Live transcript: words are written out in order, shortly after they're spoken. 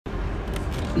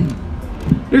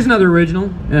Here's another original.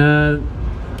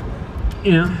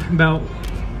 You know, about,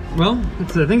 well, I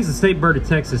think it's the state bird of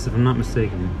Texas, if I'm not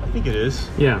mistaken. I think it is.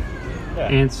 Yeah.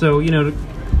 And so, you know, to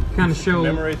kind of show,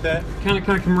 commemorate that. Kind of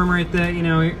commemorate that. You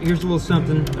know, here's a little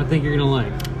something I think you're gonna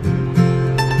like.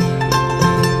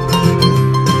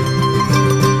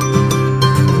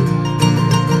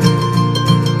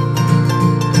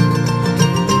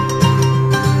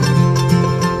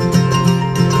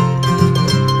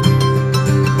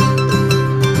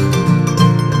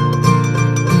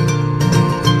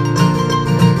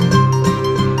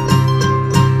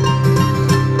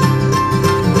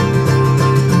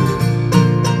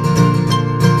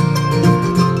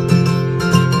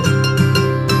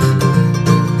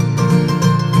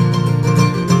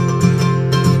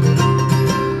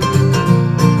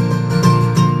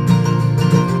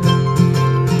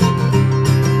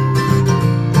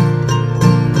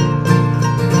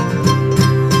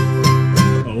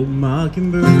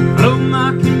 Mockingbird, oh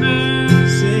Mockingbird,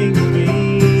 sing to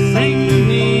me,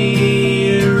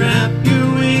 wrap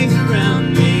your wings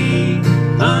around me,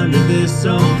 under this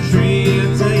old tree.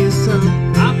 I'll tell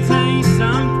you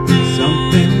something,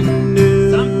 something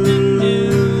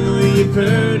new, you've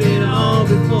heard it all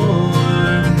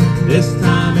before, this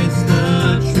time it's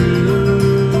the truth.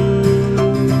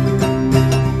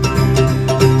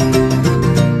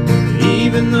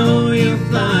 Even though you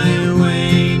fly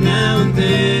away now and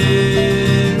then,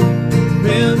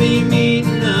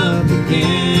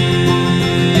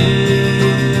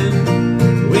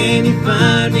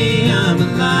 find me, I'm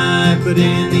alive, but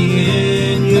in the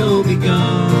end you'll be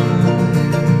gone,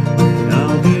 and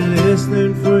I'll be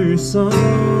listening for your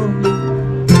song.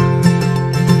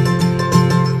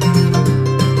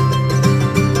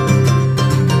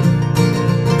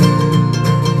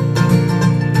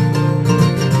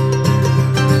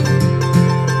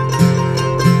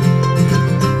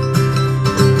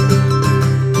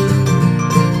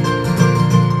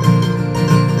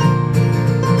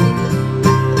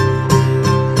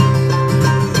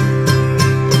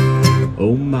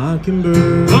 Oh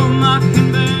Mockingbird,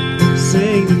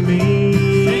 sing to me,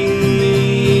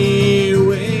 your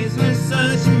ways were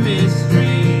such a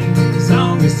mystery, a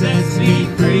song that sets me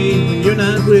free. When you're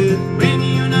not with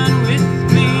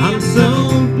me, I'm so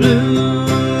blue,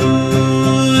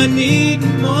 I need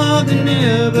you more than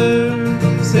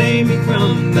ever, save me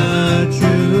from the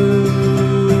truth.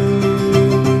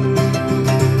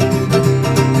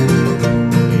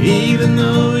 Even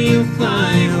though you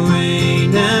fly away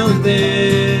now and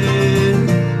then,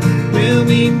 we'll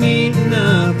be meeting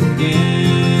up again.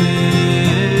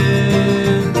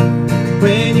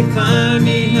 When you find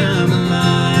me, I'm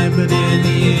alive, but in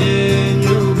the end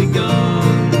you'll be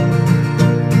gone,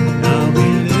 I'll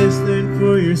be listening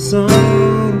for your song.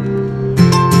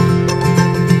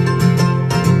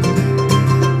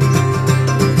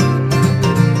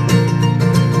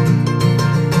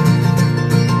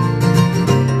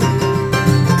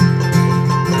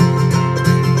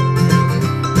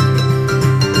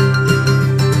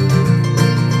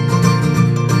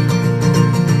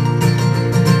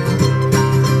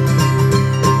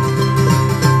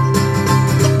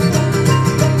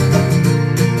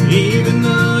 Even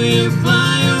though you fly